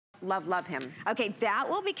love, love him. Okay, that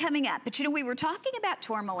will be coming up. But you know, we were talking about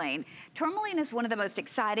tourmaline. Tourmaline is one of the most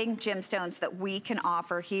exciting gemstones that we can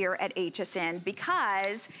offer here at HSN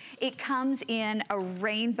because it comes in a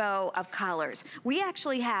rainbow of colors. We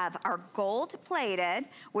actually have our gold plated,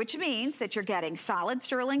 which means that you're getting solid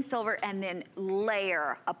sterling silver and then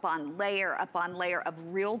layer upon layer upon layer of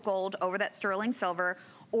real gold over that sterling silver.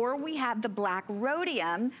 Or we have the black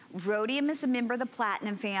rhodium. Rhodium is a member of the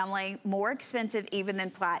platinum family, more expensive even than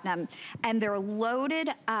platinum. And they're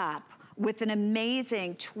loaded up with an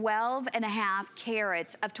amazing 12.5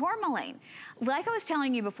 carats of tourmaline. Like I was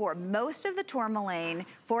telling you before, most of the tourmaline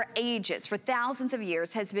for ages, for thousands of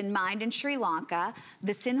years, has been mined in Sri Lanka.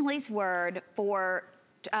 The Sinhalese word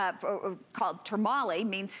called tourmaline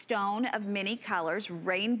means stone of many colors,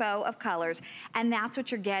 rainbow of colors, and that's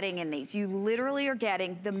what you're getting in these. You literally are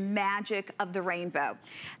getting the magic of the rainbow.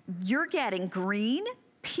 You're getting green,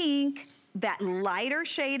 pink, that lighter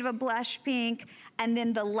shade of a blush pink, and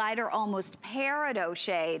then the lighter almost peridot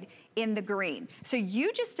shade in the green. So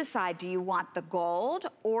you just decide, do you want the gold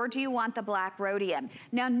or do you want the black rhodium?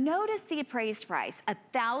 Now notice the appraised price,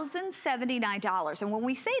 $1,079. And when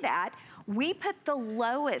we say that, we put the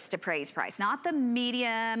lowest appraised price, not the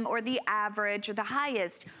medium or the average or the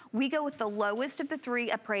highest. We go with the lowest of the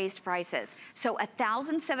three appraised prices. So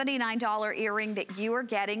 $1,079 earring that you are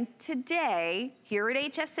getting today here at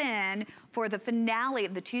HSN for the finale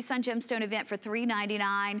of the Tucson Gemstone event for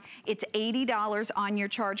 $399. It's $80 on your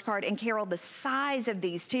charge card. And Carol, the size of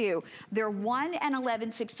these too, they're 1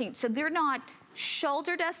 11/16. So they're not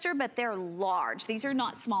shoulder duster, but they're large. These are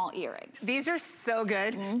not small earrings. These are so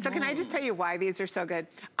good. So can I just tell you why these are so good?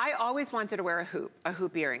 I always wanted to wear a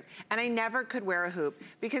hoop earring, and I never could wear a hoop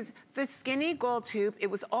because the skinny gold hoop, it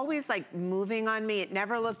was always like moving on me. It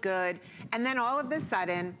never looked good. And then all of a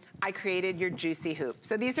sudden, I created your juicy hoop.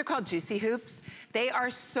 So these are called juicy hoops. They are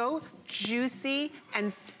so juicy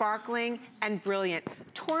and sparkling and brilliant.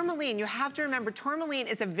 Tourmaline, you have to remember, tourmaline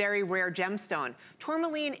is a very rare gemstone.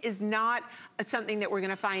 Tourmaline is not something that we're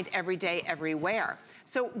gonna find every day, everywhere.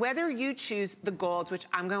 So whether you choose the golds, which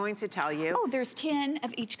I'm going to tell you. Oh, there's 10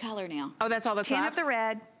 of each color now. Oh, that's all that's left? 10 of the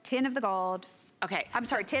red, 10 of the gold. Okay. I'm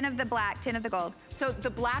sorry, 10 of the black, 10 of the gold. So the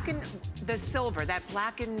black and the silver, that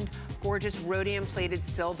black and gorgeous rhodium plated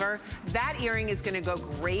silver, that earring is gonna go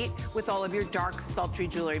great with all of your dark, sultry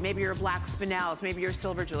jewelry. Maybe your black spinels, maybe your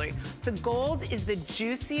silver jewelry. The gold is the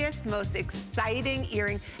juiciest, most exciting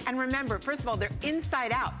earring. And remember, first of all, they're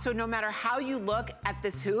inside out. So no matter how you look at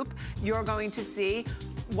this hoop, you're going to see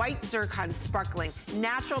white zircon sparkling,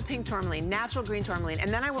 natural pink tourmaline, natural green tourmaline.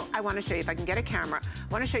 And then I wanna show you, if I can get a camera,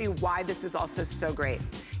 I wanna show you why this is also so great.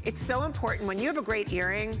 It's so important, when you have a great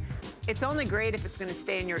earring, it's only great if it's gonna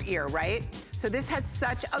stay in your ear, right? So this has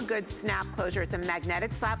such a good snap closure. It's a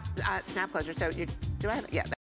magnetic snap closure. So do I have it? Yeah.